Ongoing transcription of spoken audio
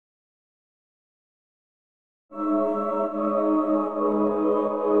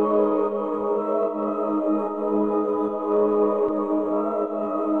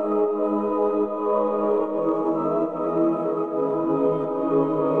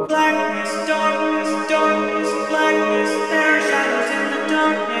Blackness, darkness, darkness, blackness. There are shadows in the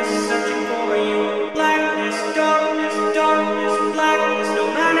darkness, searching for you. Blackness, darkness, darkness, blackness. No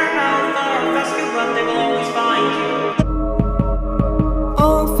matter how far fast you run, they will always find you.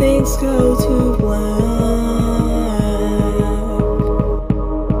 All things go to black.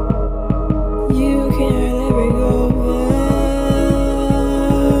 You can't ever go back.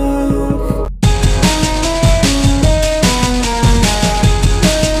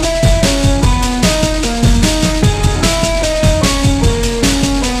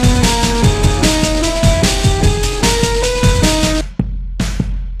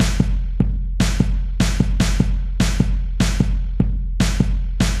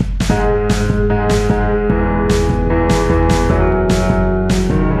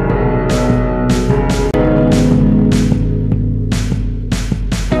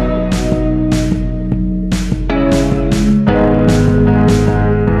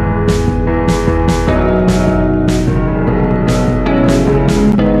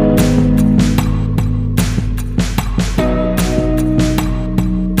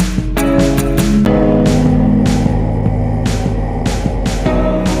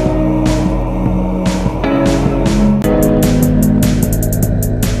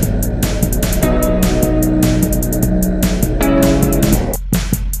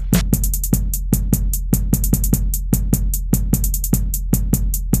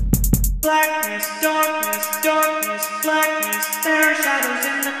 Blackness, darkness, darkness, blackness. There are shadows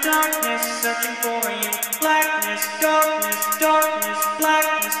in the darkness, searching for you. Blackness, darkness, darkness,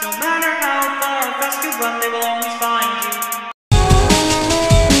 blackness. No matter how far fast you run, they will always find you.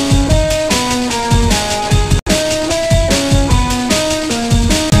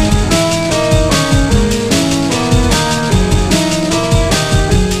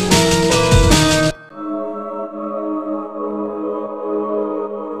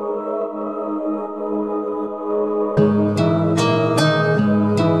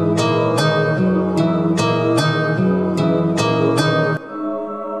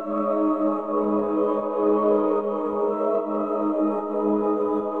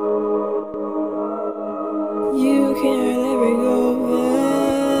 You can't ever go back.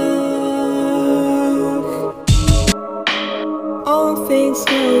 All things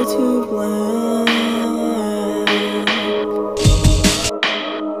go to black.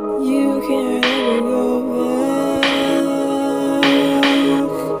 You can't ever go back.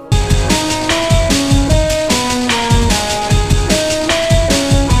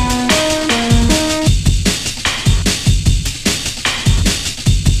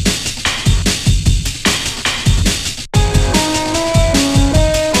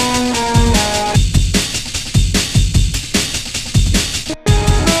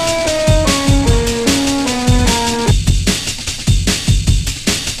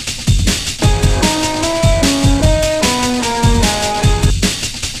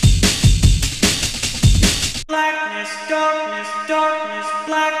 Blackness, darkness, darkness,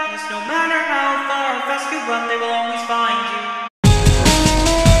 blackness. No matter how far fast you run, they will always find you.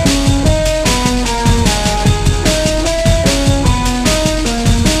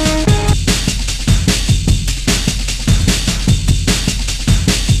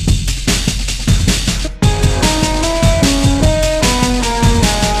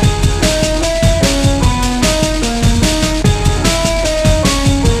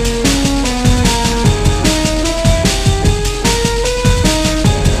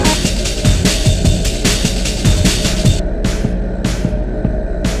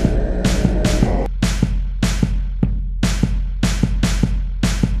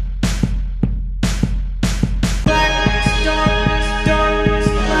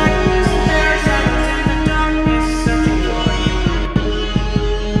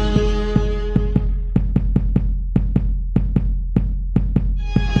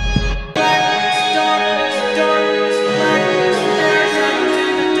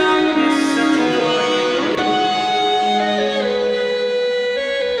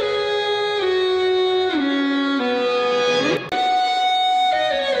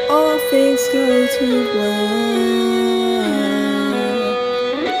 All things go to black.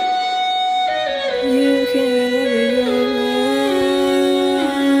 You can't ever go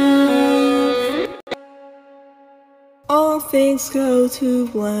back. All things go to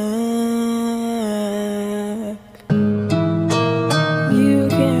black. You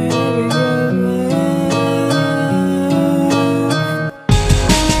can't ever go back.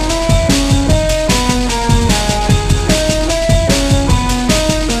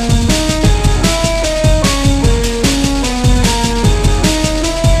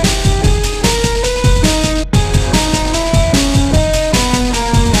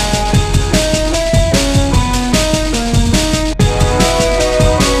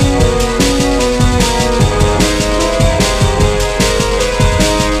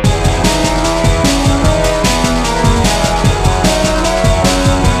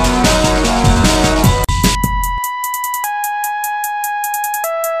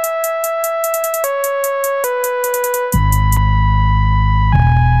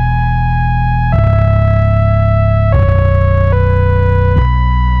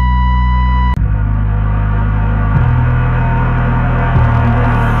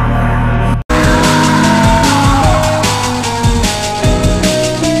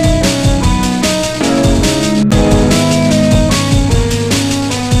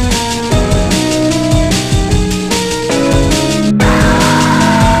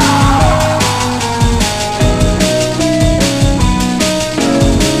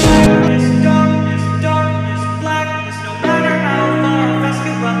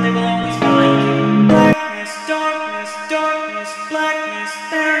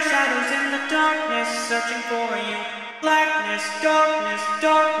 searching for you. Blackness, darkness,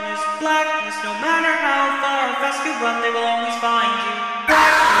 darkness, blackness. No matter how far or fast you run, they will always find you.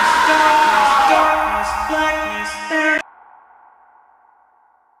 Blackness, darkness, darkness, blackness. There.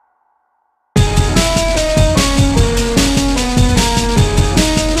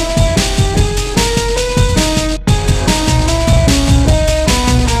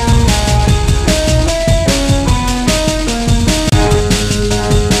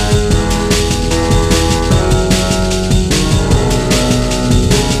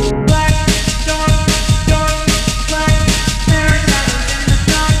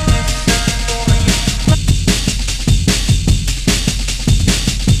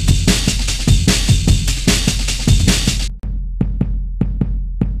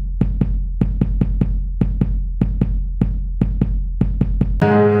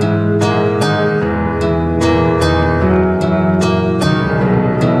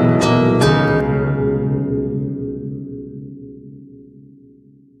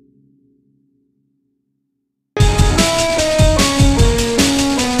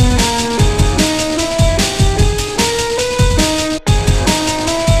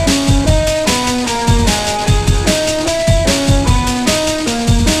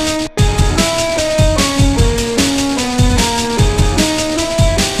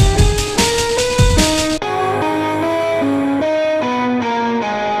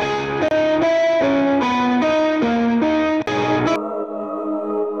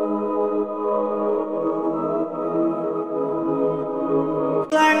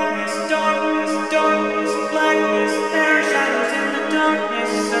 Blackness, darkness, darkness, blackness. There are shadows in the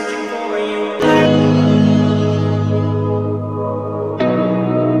darkness, searching for you.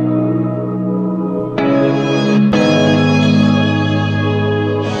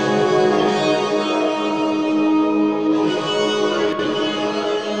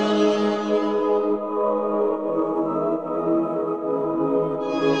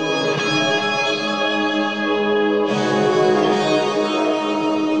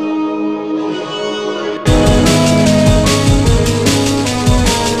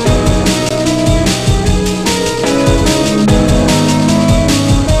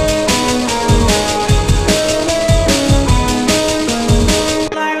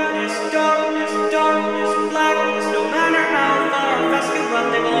 Blackness, darkness, darkness, blackness. No matter how far or fast you run,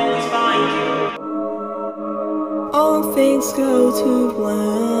 they will always find you. All things go to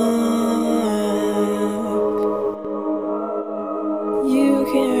black. You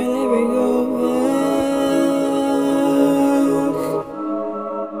can't ever go back.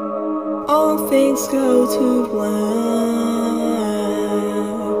 All things go to black.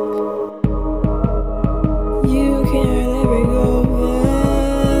 You can't ever go back.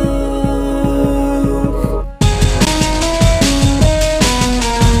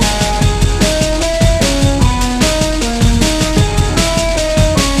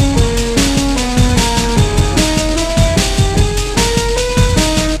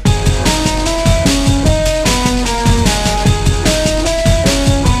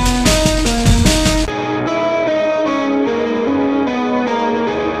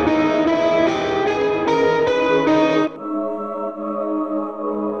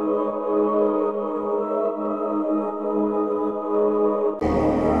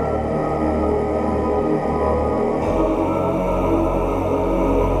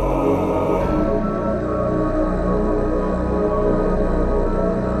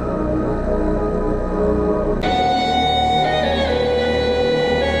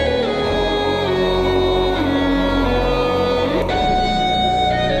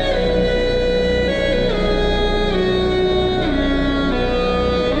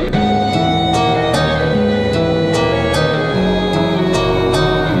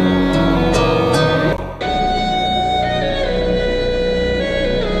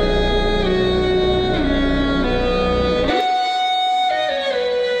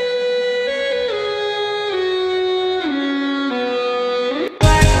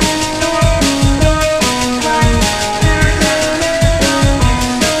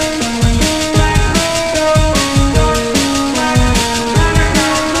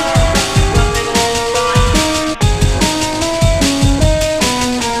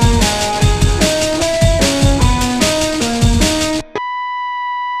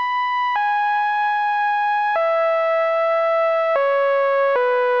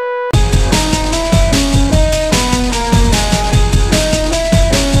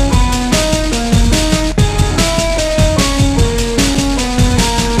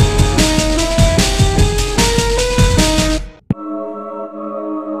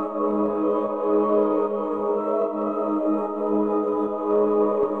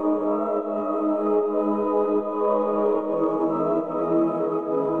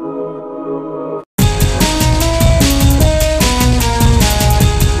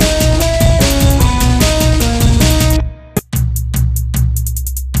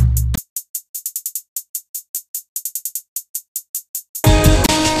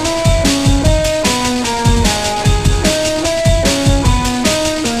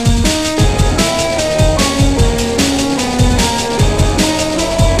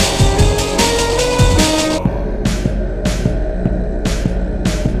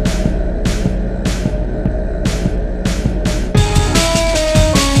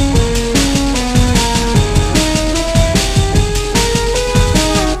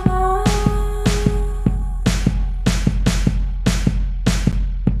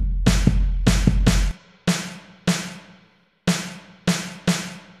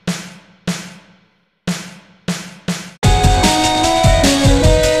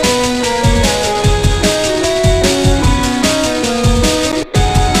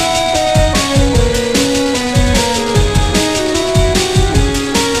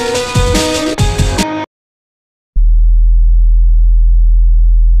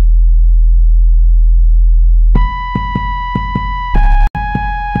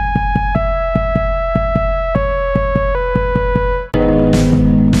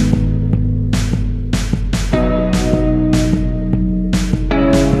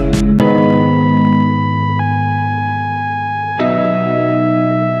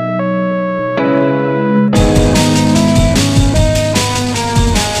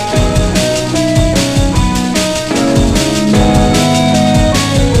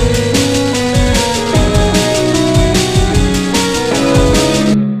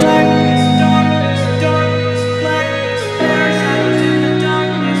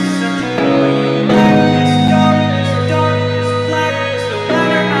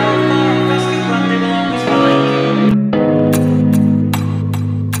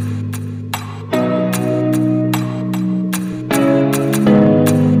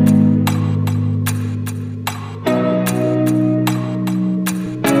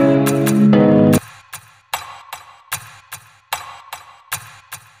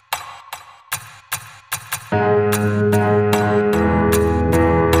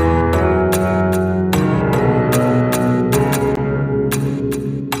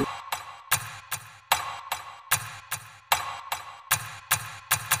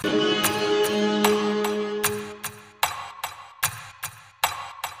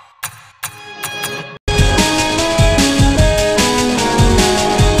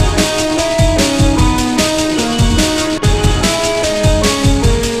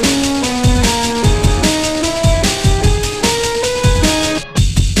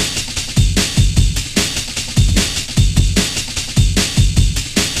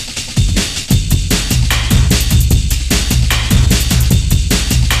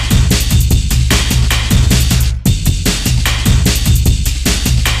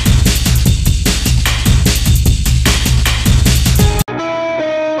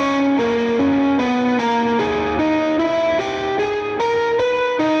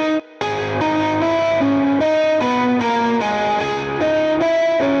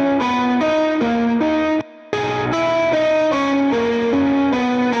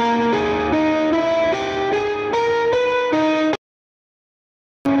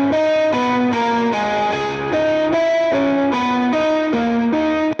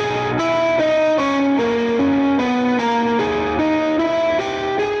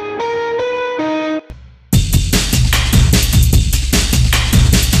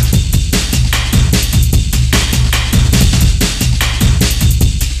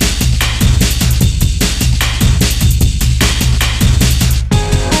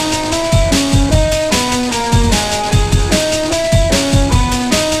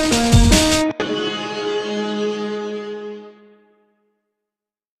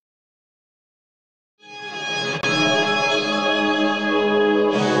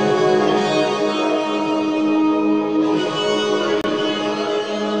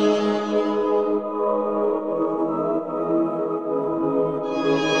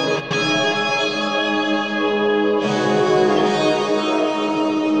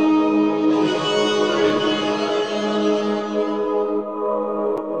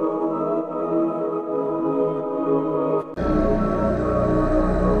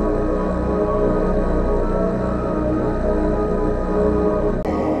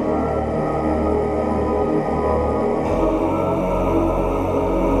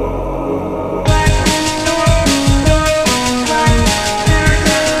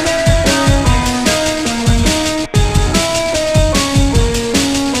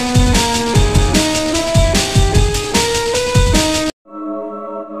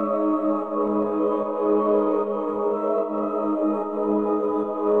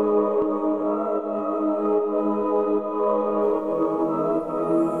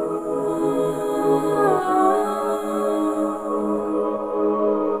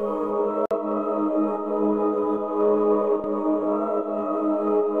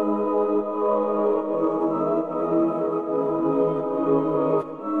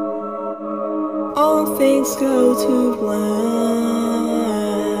 things go to black.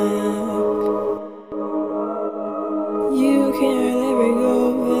 You can't ever go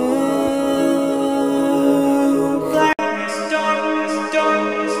back. Blackness, darkness,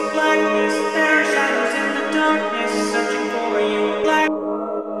 darkness, blackness. There are shadows in the darkness, searching for you. Black.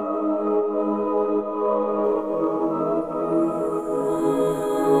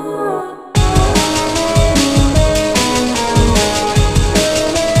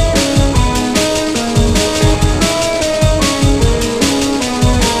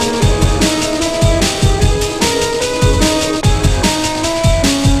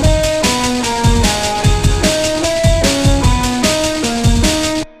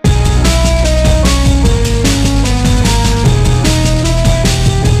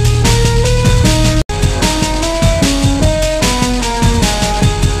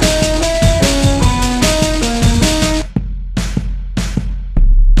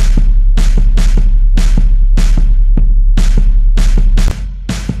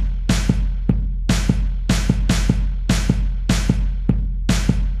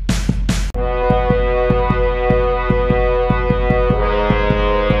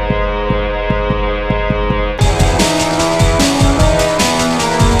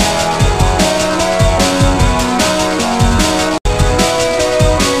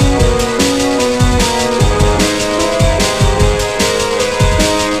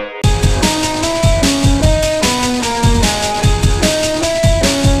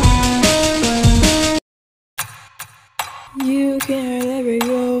 You can't ever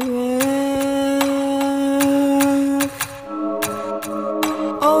go back.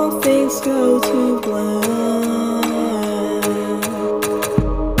 All things go to black.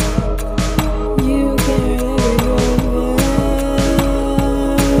 You can't ever go back.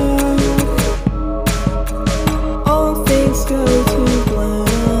 All things go to black.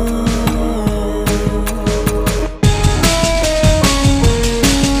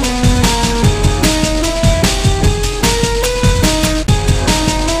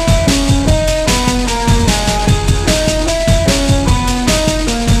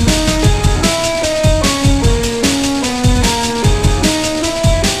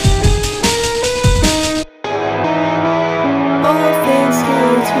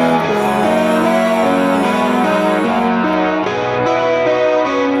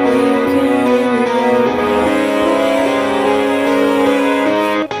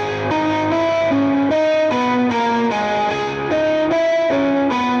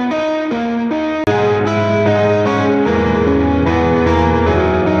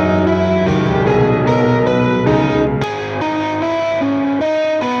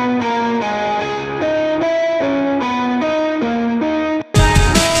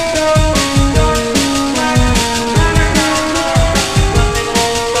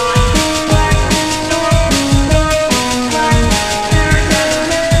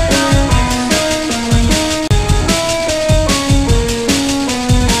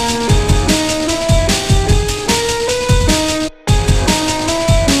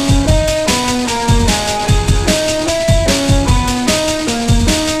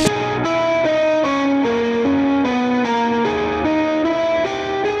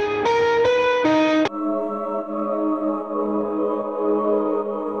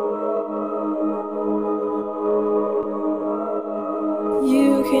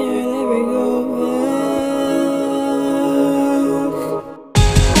 You can't ever go back.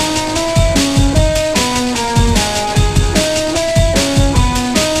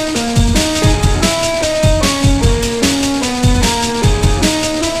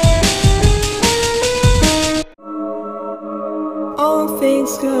 All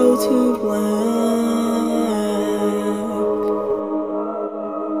things go to black.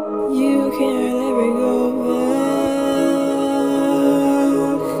 You can't ever go back.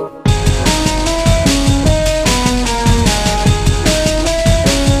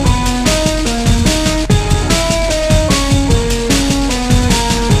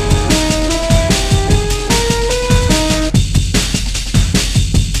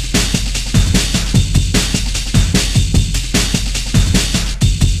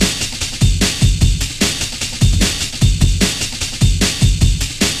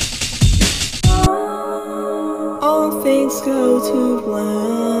 All things go to black.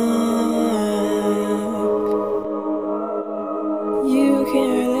 You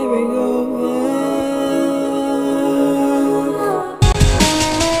can't ever go back.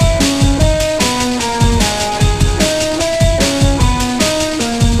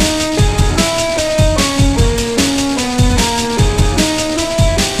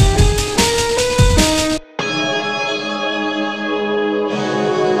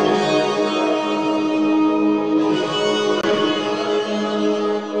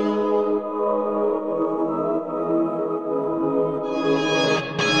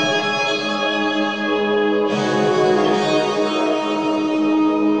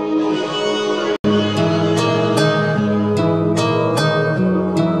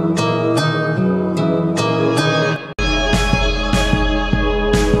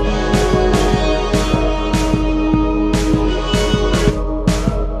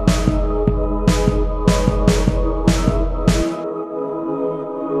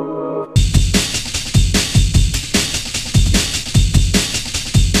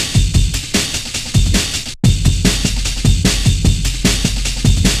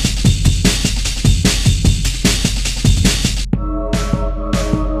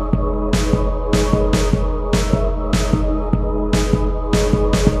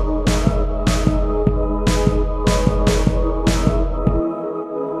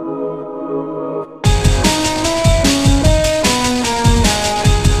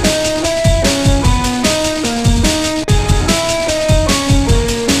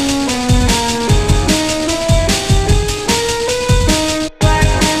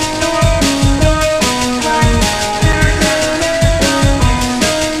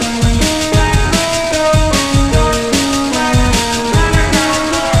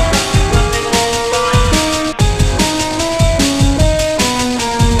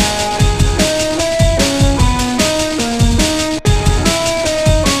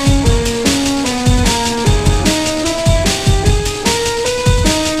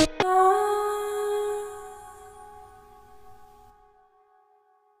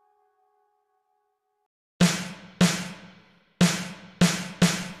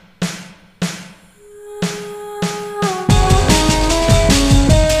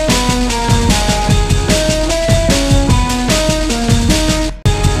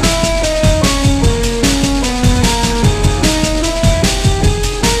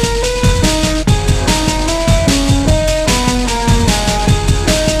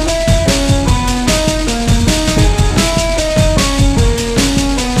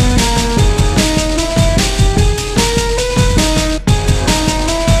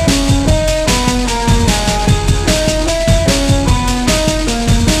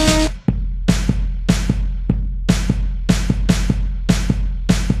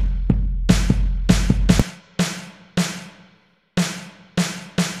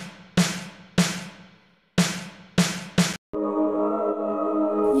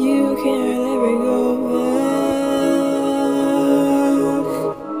 can't ever go back.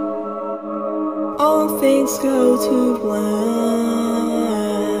 All things go to black.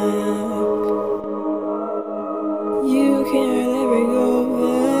 You can't ever go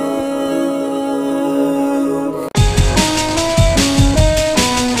back.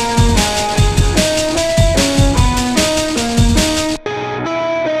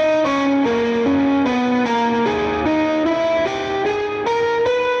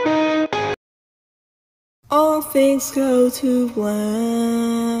 All things go to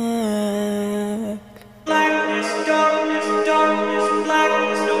black.